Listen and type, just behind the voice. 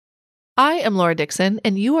I am Laura Dixon,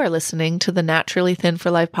 and you are listening to the Naturally Thin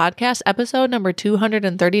for Life podcast, episode number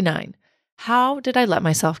 239. How did I let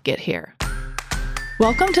myself get here?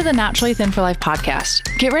 Welcome to the Naturally Thin for Life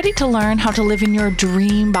podcast. Get ready to learn how to live in your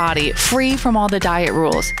dream body, free from all the diet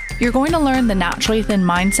rules. You're going to learn the naturally thin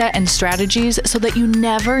mindset and strategies so that you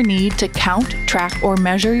never need to count, track, or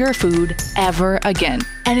measure your food ever again.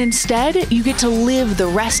 And instead, you get to live the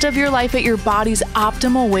rest of your life at your body's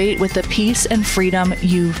optimal weight with the peace and freedom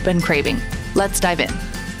you've been craving. Let's dive in.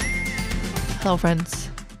 Hello, friends.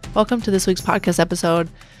 Welcome to this week's podcast episode.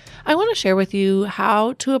 I want to share with you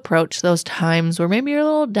how to approach those times where maybe you're a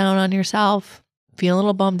little down on yourself, feeling a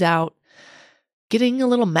little bummed out, getting a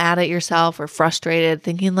little mad at yourself or frustrated,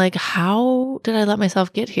 thinking like, how did I let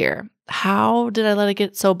myself get here? How did I let it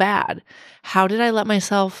get so bad? How did I let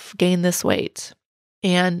myself gain this weight?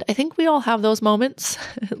 And I think we all have those moments.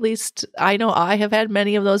 At least I know I have had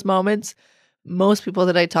many of those moments. Most people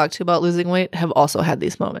that I talk to about losing weight have also had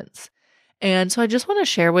these moments. And so I just want to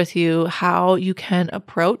share with you how you can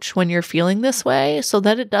approach when you're feeling this way so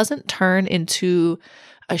that it doesn't turn into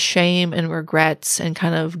a shame and regrets and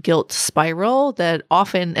kind of guilt spiral that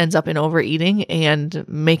often ends up in overeating and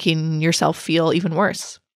making yourself feel even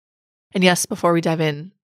worse. And yes, before we dive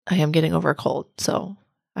in, I am getting over a cold, so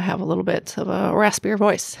I have a little bit of a raspier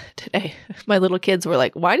voice today. My little kids were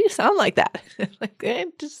like, "Why do you sound like that?"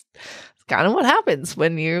 It's kind of what happens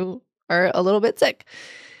when you are a little bit sick.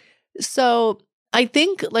 So I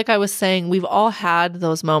think, like I was saying, we've all had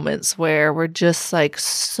those moments where we're just like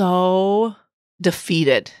so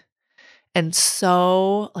defeated and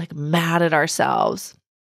so like mad at ourselves.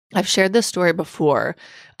 I've shared this story before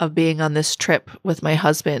of being on this trip with my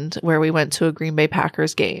husband where we went to a Green Bay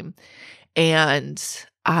Packers game. And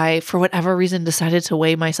I, for whatever reason, decided to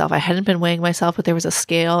weigh myself. I hadn't been weighing myself, but there was a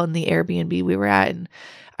scale in the Airbnb we were at. And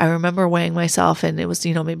I remember weighing myself and it was,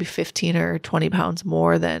 maybe 15 or 20 pounds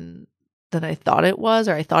more than I thought it was,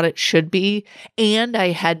 or I thought it should be. And I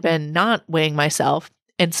had been not weighing myself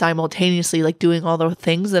and simultaneously like doing all the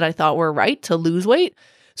things that I thought were right to lose weight.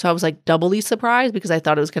 So I was like doubly surprised because I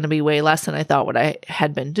thought it was going to be way less than I thought what I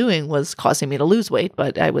had been doing was causing me to lose weight,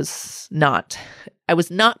 but I was not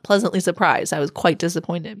pleasantly surprised. I was quite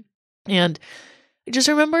disappointed. And I just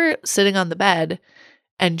remember sitting on the bed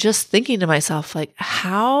and just thinking to myself, like,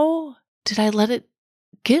 how did I let it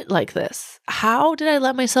get like this? How did I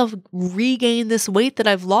let myself regain this weight that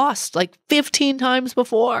I've lost like 15 times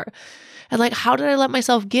before? And like, how did I let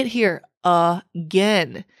myself get here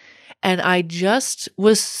again? And I just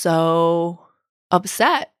was so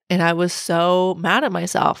upset and I was so mad at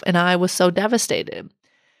myself and I was so devastated.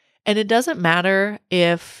 And it doesn't matter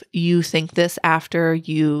if you think this after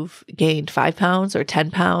you've gained 5 pounds or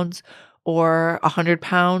 10 pounds or 100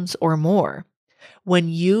 pounds or more. When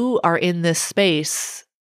you are in this space,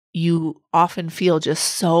 you often feel just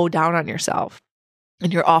so down on yourself.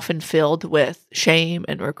 And you're often filled with shame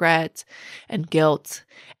and regret and guilt.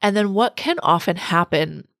 And then what can often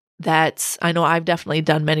happen that I know I've definitely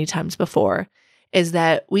done many times before is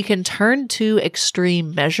that we can turn to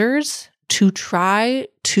extreme measures to try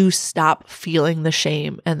to stop feeling the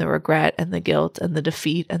shame and the regret and the guilt and the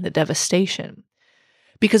defeat and the devastation.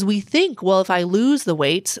 Because we think, well, if I lose the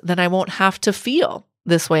weight, then I won't have to feel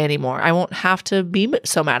this way anymore. I won't have to be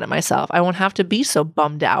so mad at myself. I won't have to be so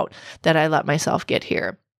bummed out that I let myself get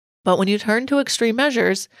here. But when you turn to extreme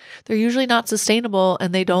measures, they're usually not sustainable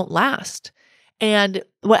and they don't last. And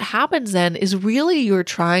what happens then is really you're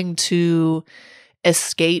trying to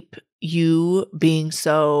escape you being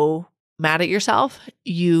so mad at yourself,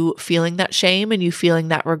 you feeling that shame and you feeling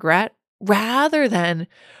that regret, rather than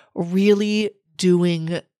really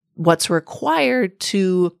doing what's required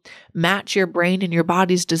to match your brain and your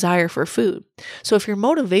body's desire for food. So if your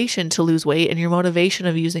motivation to lose weight and your motivation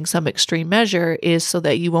of using some extreme measure is so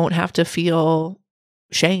that you won't have to feel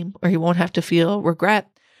shame or you won't have to feel regret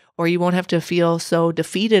or you won't have to feel so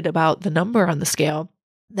defeated about the number on the scale,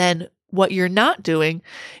 then what you're not doing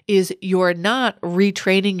is you're not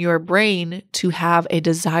retraining your brain to have a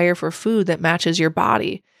desire for food that matches your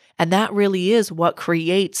body. And that really is what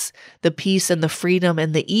creates the peace and the freedom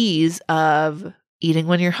and the ease of eating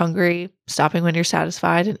when you're hungry, stopping when you're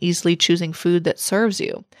satisfied, and easily choosing food that serves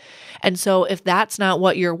you. And so if that's not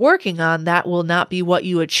what you're working on, that will not be what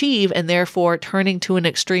you achieve. And therefore, turning to an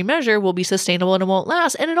extreme measure will be sustainable and it won't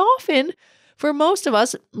last. And it often, for most of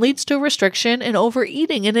us, leads to restriction and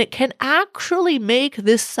overeating. And it can actually make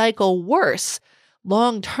this cycle worse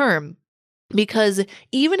long term. Because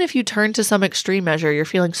even if you turn to some extreme measure, you're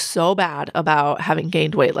feeling so bad about having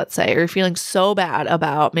gained weight, let's say, or you're feeling so bad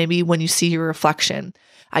about maybe when you see your reflection.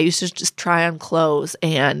 I used to just try on clothes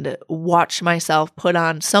and watch myself put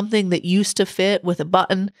on something that used to fit with a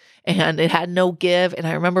button and it had no give. And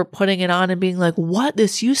I remember putting it on and being like, what?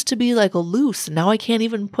 This used to be like a loose. Now I can't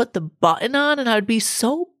even put the button on. And I would be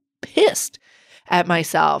so pissed at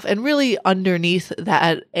myself. And really underneath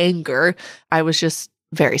that anger, I was just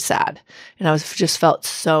very sad. And I was just felt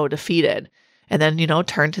so defeated. And then,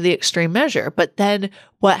 turn to the extreme measure. But then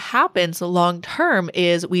what happens long term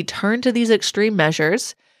is we turn to these extreme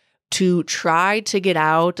measures to try to get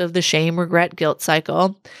out of the shame, regret, guilt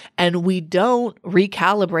cycle. And we don't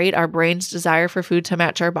recalibrate our brain's desire for food to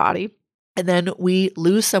match our body. And then we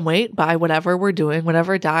lose some weight by whatever we're doing,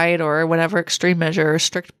 whatever diet or whatever extreme measure or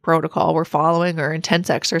strict protocol we're following or intense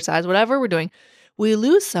exercise, whatever we're doing. We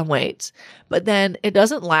lose some weight, but then it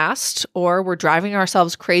doesn't last, or we're driving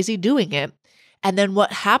ourselves crazy doing it. And then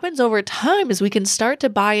what happens over time is we can start to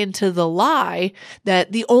buy into the lie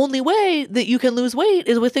that the only way that you can lose weight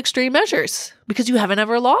is with extreme measures because you haven't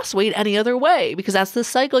ever lost weight any other way, because that's the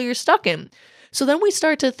cycle you're stuck in. So then we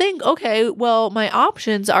start to think, okay, well, my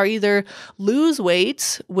options are either lose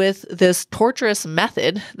weight with this torturous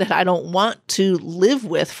method that I don't want to live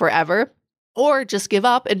with forever, or just give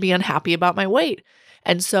up and be unhappy about my weight.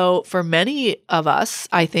 And so for many of us,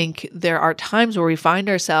 I think there are times where we find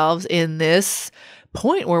ourselves in this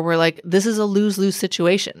point where we're like, this is a lose-lose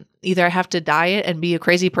situation. Either I have to diet and be a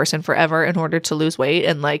crazy person forever in order to lose weight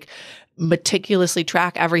and like meticulously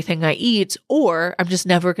track everything I eat, or I'm just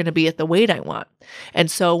never going to be at the weight I want.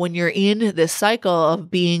 And so when you're in this cycle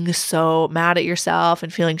of being so mad at yourself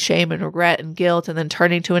and feeling shame and regret and guilt, and then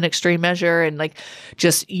turning to an extreme measure and like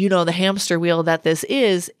just, the hamster wheel that this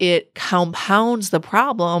is, it compounds the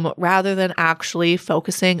problem rather than actually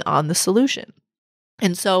focusing on the solution.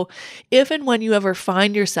 And so if and when you ever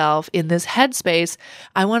find yourself in this headspace,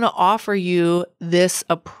 I want to offer you this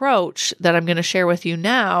approach that I'm going to share with you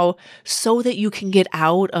now so that you can get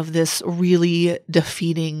out of this really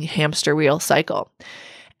defeating hamster wheel cycle.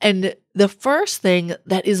 And the first thing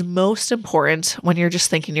that is most important when you're just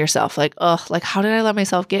thinking to yourself, like, how did I let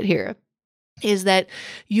myself get here? Is that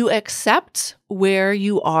you accept where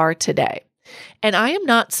you are today. And I am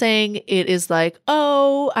not saying it is like,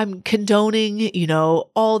 I'm condoning,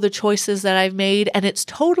 all the choices that I've made and it's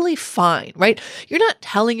totally fine, right? You're not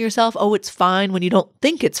telling yourself, it's fine when you don't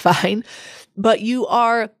think it's fine, but you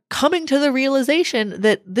are coming to the realization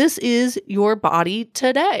that this is your body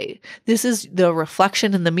today. This is the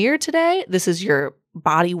reflection in the mirror today. This is your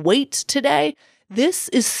body weight today. This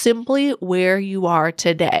is simply where you are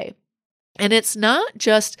today. And it's not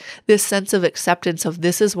just this sense of acceptance of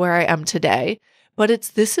this is where I am today, but it's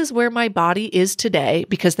this is where my body is today,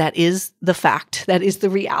 because that is the fact, that is the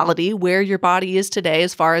reality, where your body is today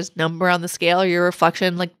as far as number on the scale or your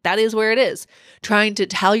reflection, like that is where it is. Trying to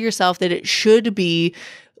tell yourself that it should be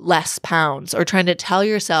less pounds or trying to tell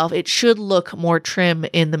yourself it should look more trim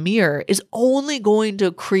in the mirror is only going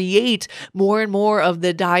to create more and more of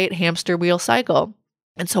the diet hamster wheel cycle.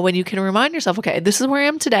 And so when you can remind yourself, okay, this is where I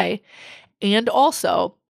am today. And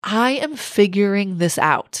also, I am figuring this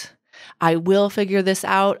out. I will figure this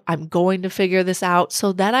out. I'm going to figure this out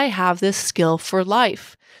so that I have this skill for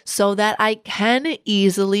life, so that I can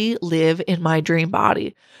easily live in my dream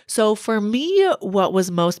body. So for me, what was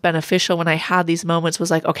most beneficial when I had these moments was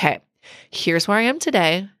like, okay, here's where I am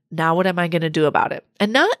today. Now what am I going to do about it?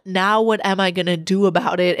 And not now what am I going to do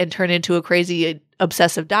about it and turn into a crazy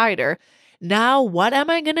obsessive dieter. Now what am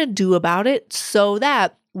I going to do about it so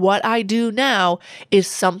that what I do now is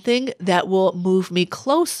something that will move me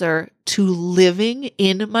closer to living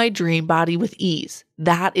in my dream body with ease.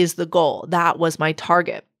 That is the goal. That was my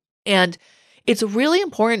target. And it's really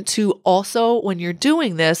important to also, when you're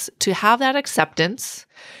doing this, to have that acceptance,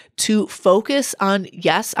 to focus on,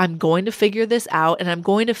 yes, I'm going to figure this out and I'm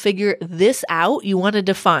going to figure this out. You want to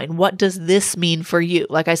define, what does this mean for you?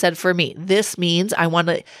 Like I said, for me, this means I want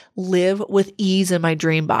to live with ease in my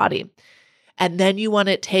dream body. And then you want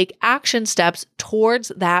to take action steps towards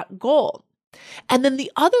that goal. And then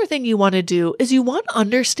the other thing you want to do is you want to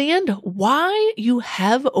understand why you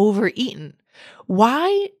have overeaten.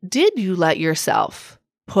 Why did you let yourself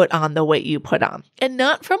put on the weight you put on? And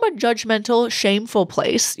not from a judgmental, shameful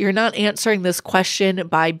place. You're not answering this question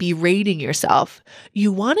by berating yourself.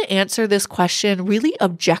 You want to answer this question really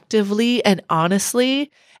objectively and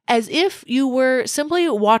honestly, as if you were simply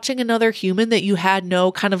watching another human that you had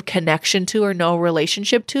no kind of connection to or no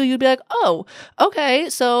relationship to. You'd be like, oh, okay,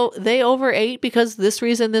 so they overate because this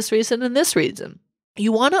reason, and this reason.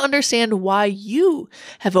 You want to understand why you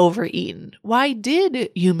have overeaten. Why did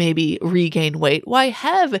you maybe regain weight? Why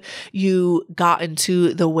have you gotten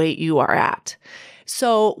to the weight you are at?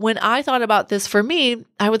 So when I thought about this for me,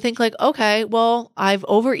 I would think like, okay, well, I've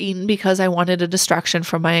overeaten because I wanted a distraction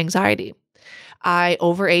from my anxiety. I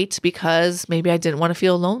overate because maybe I didn't want to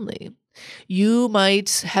feel lonely. You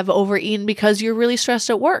might have overeaten because you're really stressed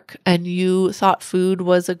at work and you thought food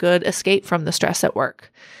was a good escape from the stress at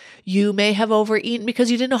work. You may have overeaten because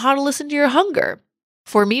you didn't know how to listen to your hunger.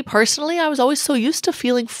 For me personally, I was always so used to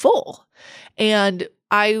feeling full, and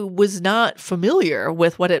I was not familiar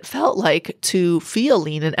with what it felt like to feel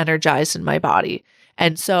lean and energized in my body.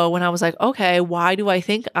 And so when I was like, okay, why do I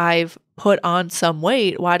think I've put on some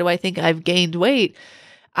weight? Why do I think I've gained weight?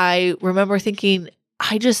 I remember thinking,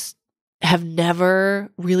 I just have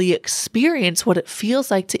never really experienced what it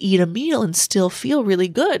feels like to eat a meal and still feel really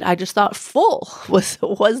good. I just thought full was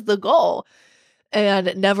the goal,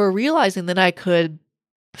 and never realizing that I could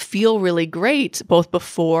feel really great both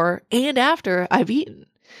before and after I've eaten.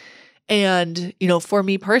 And, for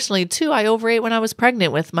me personally too, I overate when I was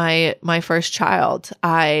pregnant with my first child.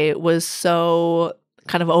 I was so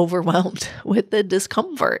kind of overwhelmed with the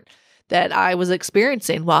discomfort that I was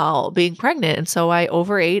experiencing while being pregnant. And so I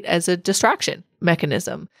overate as a distraction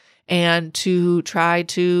mechanism and to try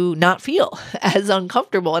to not feel as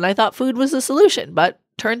uncomfortable. And I thought food was the solution, but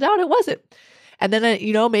turns out it wasn't. And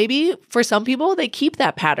then, maybe for some people, they keep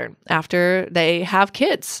that pattern after they have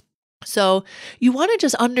kids. So you want to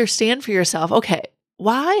just understand for yourself, okay,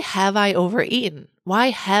 why have I overeaten? Why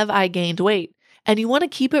have I gained weight? And you want to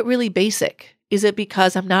keep it really basic. Is it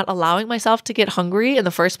because I'm not allowing myself to get hungry in the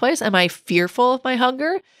first place? Am I fearful of my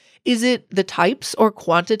hunger? Is it the types or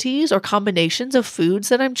quantities or combinations of foods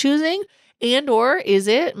that I'm choosing? And or is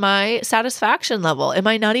it my satisfaction level? Am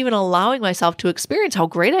I not even allowing myself to experience how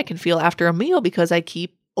great I can feel after a meal because I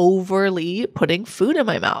keep overly putting food in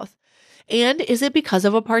my mouth? And is it because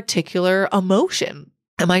of a particular emotion?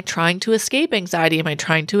 Am I trying to escape anxiety? Am I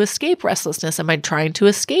trying to escape restlessness? Am I trying to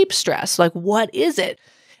escape stress? Like, what is it?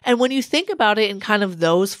 And when you think about it in kind of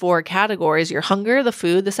those four categories, your hunger, the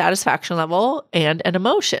food, the satisfaction level, and an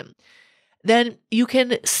emotion, then you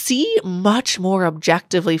can see much more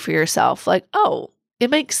objectively for yourself, like, oh, it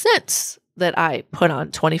makes sense that I put on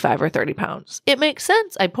 25 or 30 pounds. It makes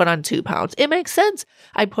sense I put on 2 pounds. It makes sense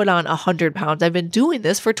I put on 100 pounds. I've been doing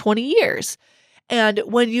this for 20 years. And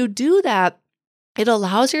when you do that, it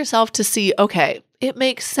allows yourself to see, okay, it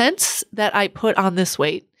makes sense that I put on this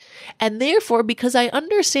weight. And therefore, because I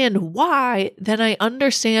understand why, then I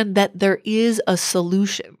understand that there is a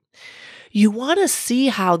solution. You want to see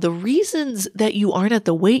how the reasons that you aren't at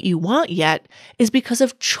the weight you want yet is because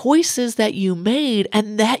of choices that you made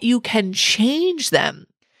and that you can change them.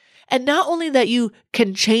 And not only that you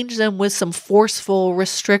can change them with some forceful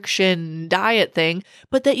restriction diet thing,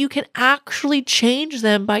 but that you can actually change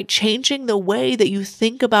them by changing the way that you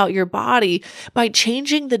think about your body, by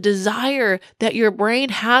changing the desire that your brain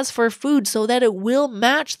has for food so that it will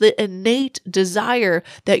match the innate desire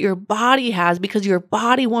that your body has, because your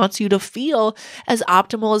body wants you to feel as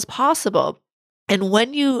optimal as possible. And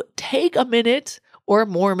when you take a minute or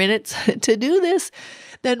more minutes to do this,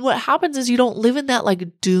 then what happens is you don't live in that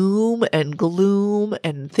like doom and gloom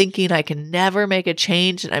and thinking I can never make a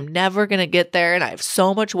change and I'm never going to get there and I have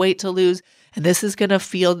so much weight to lose and this is going to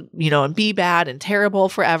feel, and be bad and terrible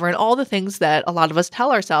forever, and all the things that a lot of us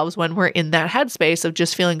tell ourselves when we're in that headspace of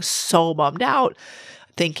just feeling so bummed out,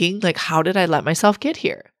 thinking like, how did I let myself get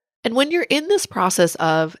here? And when you're in this process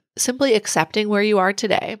of simply accepting where you are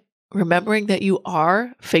today, remembering that you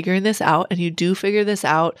are figuring this out and you do figure this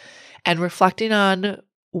out, and reflecting on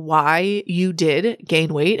why you did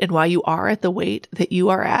gain weight and why you are at the weight that you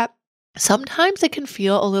are at, sometimes it can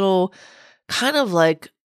feel a little kind of like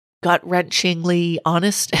gut-wrenchingly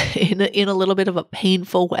honest in a little bit of a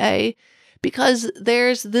painful way, because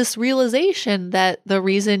there's this realization that the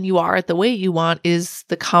reason you are at the weight you want is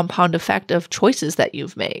the compound effect of choices that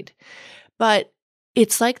you've made. But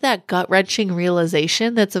it's like that gut-wrenching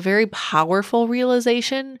realization that's a very powerful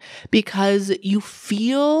realization, because you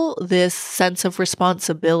feel this sense of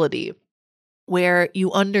responsibility where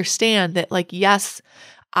you understand that, like, yes,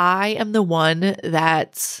 I am the one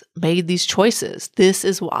that's made these choices. This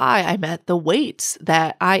is why I'm at the weight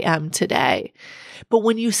that I am today. But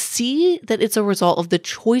when you see that it's a result of the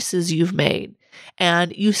choices you've made,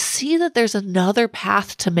 and you see that there's another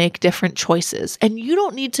path to make different choices, and you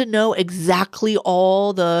don't need to know exactly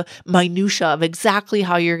all the minutia of exactly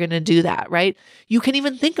how you're going to do that, right? You can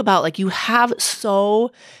even think about, like, you have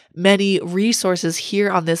so many resources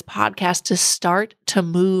here on this podcast to start to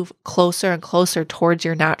move closer and closer towards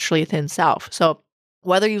your naturally thin self. So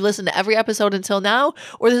whether you listen to every episode until now,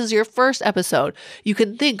 or this is your first episode, you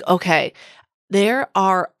can think, okay, there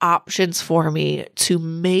are options for me to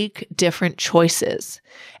make different choices.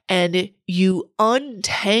 And you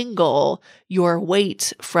untangle your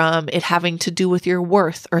weight from it having to do with your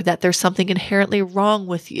worth or that there's something inherently wrong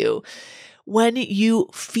with you. When you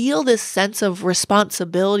feel this sense of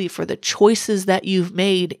responsibility for the choices that you've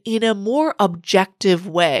made in a more objective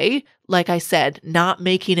way, like I said, not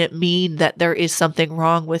making it mean that there is something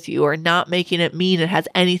wrong with you or not making it mean it has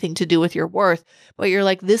anything to do with your worth, but you're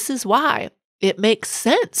like, this is why. It makes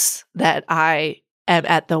sense that I am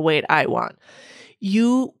at the weight I want.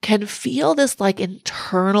 You can feel this like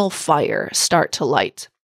internal fire start to light.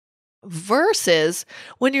 Versus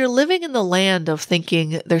when you're living in the land of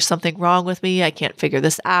thinking there's something wrong with me, I can't figure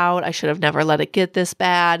this out, I should have never let it get this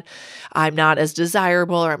bad, I'm not as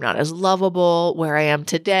desirable or I'm not as lovable where I am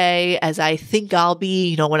today as I think I'll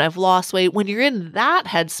be, when I've lost weight. When you're in that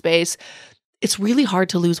headspace, it's really hard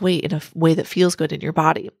to lose weight in a way that feels good in your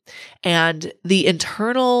body. And the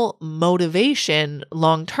internal motivation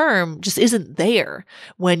long-term just isn't there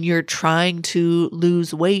when you're trying to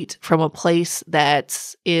lose weight from a place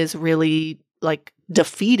that is really like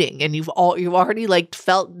defeating and you've already like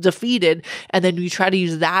felt defeated. And then you try to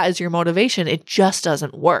use that as your motivation. It just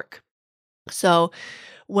doesn't work. So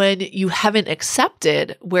when you haven't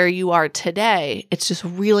accepted where you are today, it's just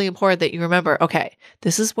really important that you remember, okay,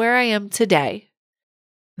 this is where I am today.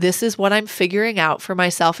 This is what I'm figuring out for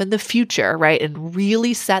myself in the future, right? And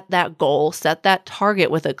really set that goal, set that target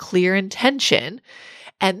with a clear intention.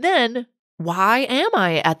 And then why am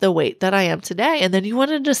I at the weight that I am today? And then you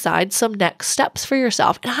want to decide some next steps for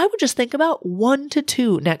yourself. And I would just think about 1 to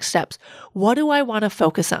 2 next steps. What do I want to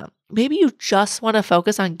focus on? Maybe you just want to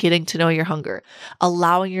focus on getting to know your hunger,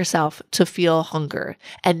 allowing yourself to feel hunger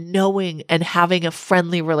and knowing and having a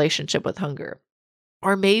friendly relationship with hunger.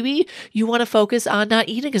 Or maybe you want to focus on not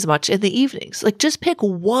eating as much in the evenings. Like just pick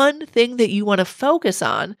one thing that you want to focus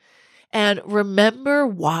on and remember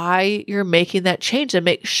why you're making that change and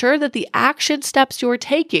make sure that the action steps you're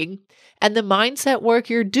taking and the mindset work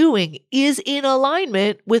you're doing is in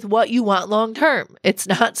alignment with what you want long term. It's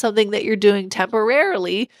not something that you're doing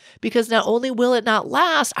temporarily, because not only will it not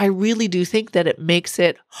last, I really do think that it makes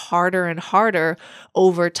it harder and harder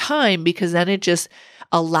over time, because then it just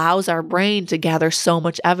allows our brain to gather so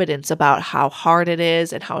much evidence about how hard it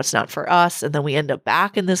is and how it's not for us. And then we end up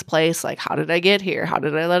back in this place like, how did I get here? How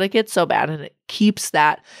did I let it get so bad? And it keeps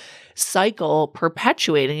that cycle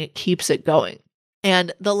perpetuating. It keeps it going.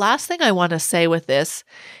 And the last thing I want to say with this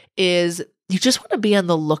is you just want to be on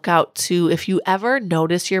the lookout too. If you ever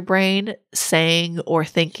notice your brain saying or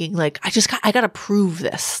thinking like, I got to prove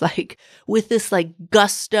this, like with this like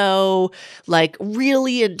gusto, like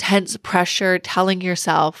really intense pressure, telling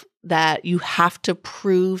yourself that you have to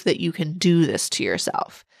prove that you can do this to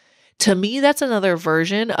yourself. To me, that's another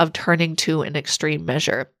version of turning to an extreme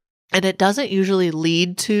measure. And it doesn't usually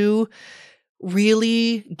lead to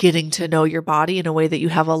really getting to know your body in a way that you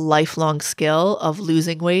have a lifelong skill of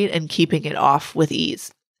losing weight and keeping it off with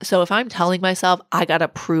ease. So if I'm telling myself, I got to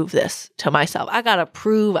prove this to myself, I got to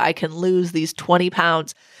prove I can lose these 20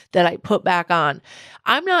 pounds that I put back on,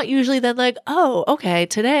 I'm not usually then like, oh, okay,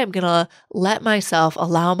 today I'm going to let myself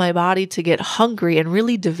allow my body to get hungry and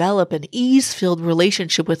really develop an ease-filled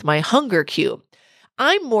relationship with my hunger cue.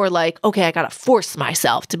 I'm more like, okay, I got to force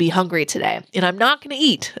myself to be hungry today and I'm not going to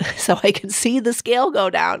eat so I can see the scale go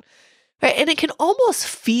down. Right? And it can almost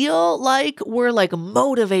feel like we're like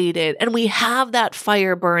motivated and we have that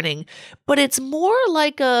fire burning, but it's more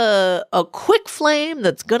like a quick flame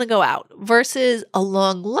that's going to go out versus a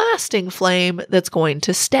long lasting flame that's going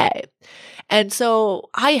to stay. And so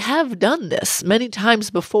I have done this many times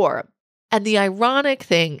before. And the ironic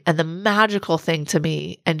thing and the magical thing to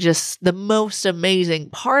me, and just the most amazing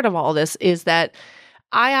part of all this, is that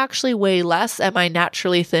I actually weigh less at my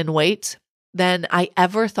naturally thin weight than I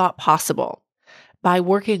ever thought possible by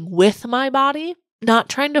working with my body, not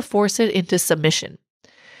trying to force it into submission.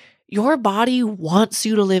 Your body wants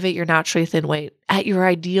you to live at your naturally thin weight, at your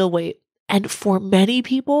ideal weight. And for many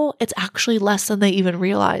people, it's actually less than they even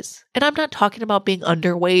realize. And I'm not talking about being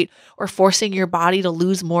underweight or forcing your body to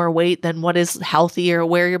lose more weight than what is healthy or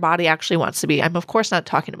where your body actually wants to be. I'm of course not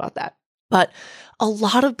talking about that. But a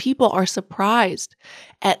lot of people are surprised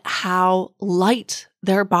at how light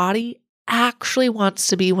their body actually wants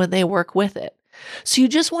to be when they work with it. So you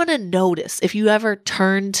just want to notice if you ever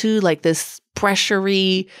turn to like this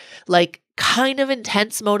pressury, like kind of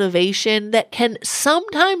intense motivation that can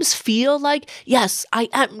sometimes feel like, yes, I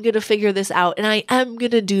am going to figure this out and I am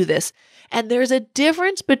going to do this. And there's a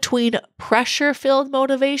difference between pressure-filled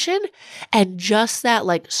motivation and just that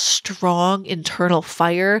like strong internal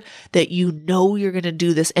fire that you know you're going to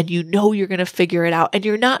do this and you know you're going to figure it out. And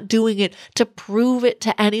you're not doing it to prove it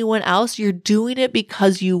to anyone else. You're doing it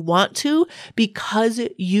because you want to, because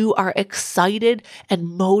you are excited and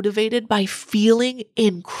motivated by feeling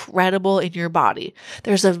incredible in your body.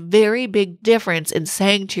 There's a very big difference in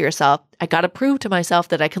saying to yourself, I got to prove to myself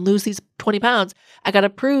that I can lose these 20 pounds. I got to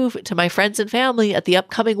prove to my friends and family at the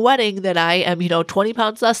upcoming wedding that I am, 20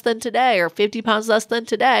 pounds less than today or 50 pounds less than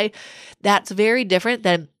today. That's very different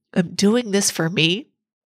than I'm doing this for me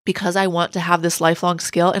because I want to have this lifelong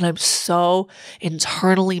skill. And I'm so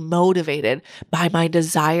internally motivated by my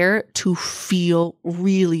desire to feel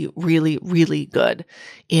really, really, really good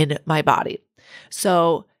in my body.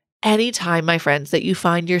 So anytime, my friends, that you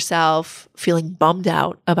find yourself feeling bummed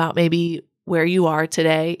out about maybe where you are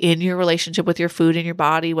today in your relationship with your food and your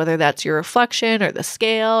body, whether that's your reflection or the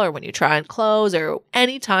scale or when you try on clothes or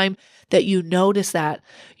any time that you notice that,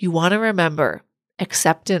 you want to remember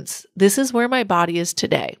acceptance. This is where my body is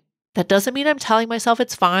today. That doesn't mean I'm telling myself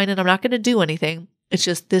it's fine and I'm not going to do anything. It's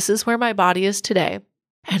just this is where my body is today.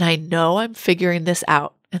 And I know I'm figuring this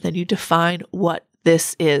out. And then you define what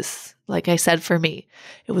this is. Like I said, for me,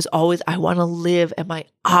 it was always, I want to live at my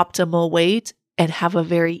optimal weight and have a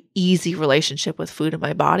very easy relationship with food in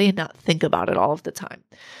my body and not think about it all of the time.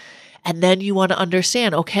 And then you want to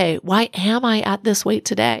understand, okay, why am I at this weight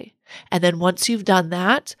today? And then once you've done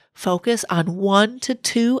that, focus on 1 to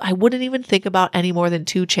 2. I wouldn't even think about any more than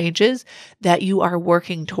 2 changes that you are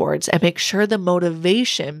working towards, and make sure the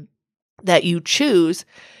motivation that you choose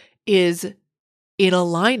is in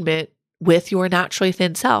alignment with your naturally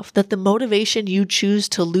thin self, that the motivation you choose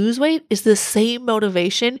to lose weight is the same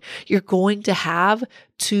motivation you're going to have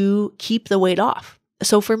to keep the weight off.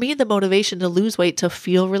 So for me, the motivation to lose weight, to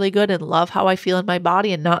feel really good and love how I feel in my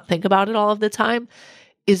body and not think about it all of the time,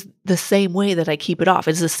 is the same way that I keep it off.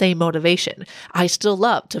 It's the same motivation. I still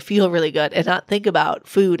love to feel really good and not think about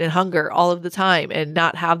food and hunger all of the time and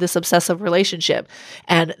not have this obsessive relationship.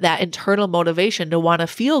 And that internal motivation to want to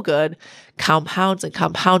feel good compounds and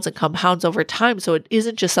compounds and compounds over time. So it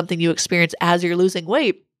isn't just something you experience as you're losing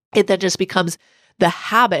weight. It then just becomes the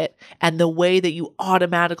habit and the way that you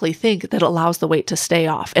automatically think that allows the weight to stay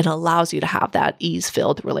off and allows you to have that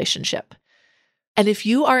ease-filled relationship. And if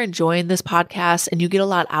you are enjoying this podcast and you get a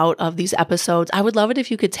lot out of these episodes, I would love it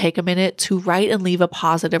if you could take a minute to write and leave a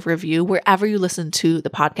positive review wherever you listen to the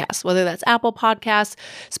podcast, whether that's Apple Podcasts,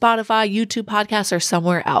 Spotify, YouTube Podcasts, or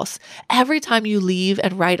somewhere else. Every time you leave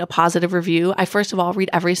and write a positive review, I first of all read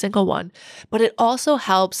every single one, but it also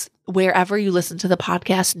helps wherever you listen to the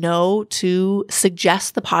podcast know to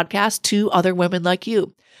suggest the podcast to other women like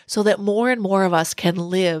you, so that more and more of us can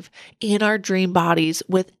live in our dream bodies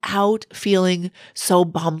without feeling so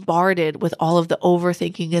bombarded with all of the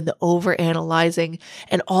overthinking and the overanalyzing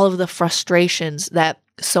and all of the frustrations that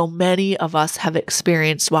so many of us have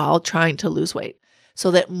experienced while trying to lose weight,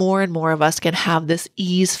 so that more and more of us can have this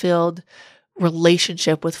ease-filled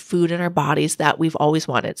relationship with food in our bodies that we've always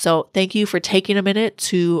wanted. So thank you for taking a minute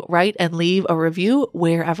to write and leave a review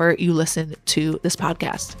wherever you listen to this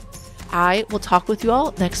podcast. I will talk with you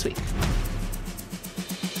all next week.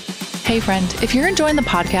 Hey friend, if you're enjoying the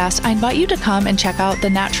podcast, I invite you to come and check out the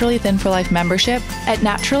Naturally Thin for Life membership at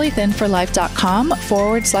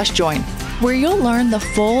naturallythinforlife.com/join, where you'll learn the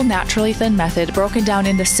full Naturally Thin method broken down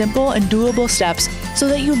into simple and doable steps so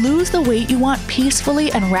that you lose the weight you want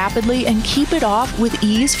peacefully and rapidly and keep it off with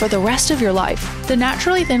ease for the rest of your life. The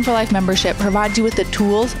Naturally Thin for Life membership provides you with the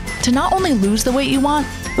tools to not only lose the weight you want,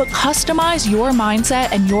 but customize your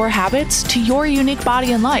mindset and your habits to your unique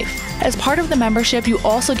body and life. As part of the membership, you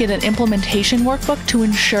also get an implementation workbook to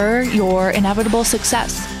ensure your inevitable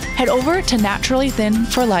success. Head over to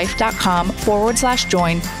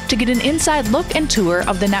naturallythinforlife.com/join to get an inside look and tour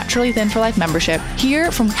of the Naturally Thin for Life membership. Hear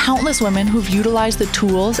from countless women who've utilized the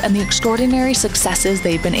tools and the extraordinary successes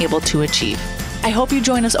they've been able to achieve. I hope you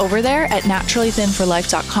join us over there at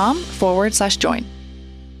naturallythinforlife.com/join.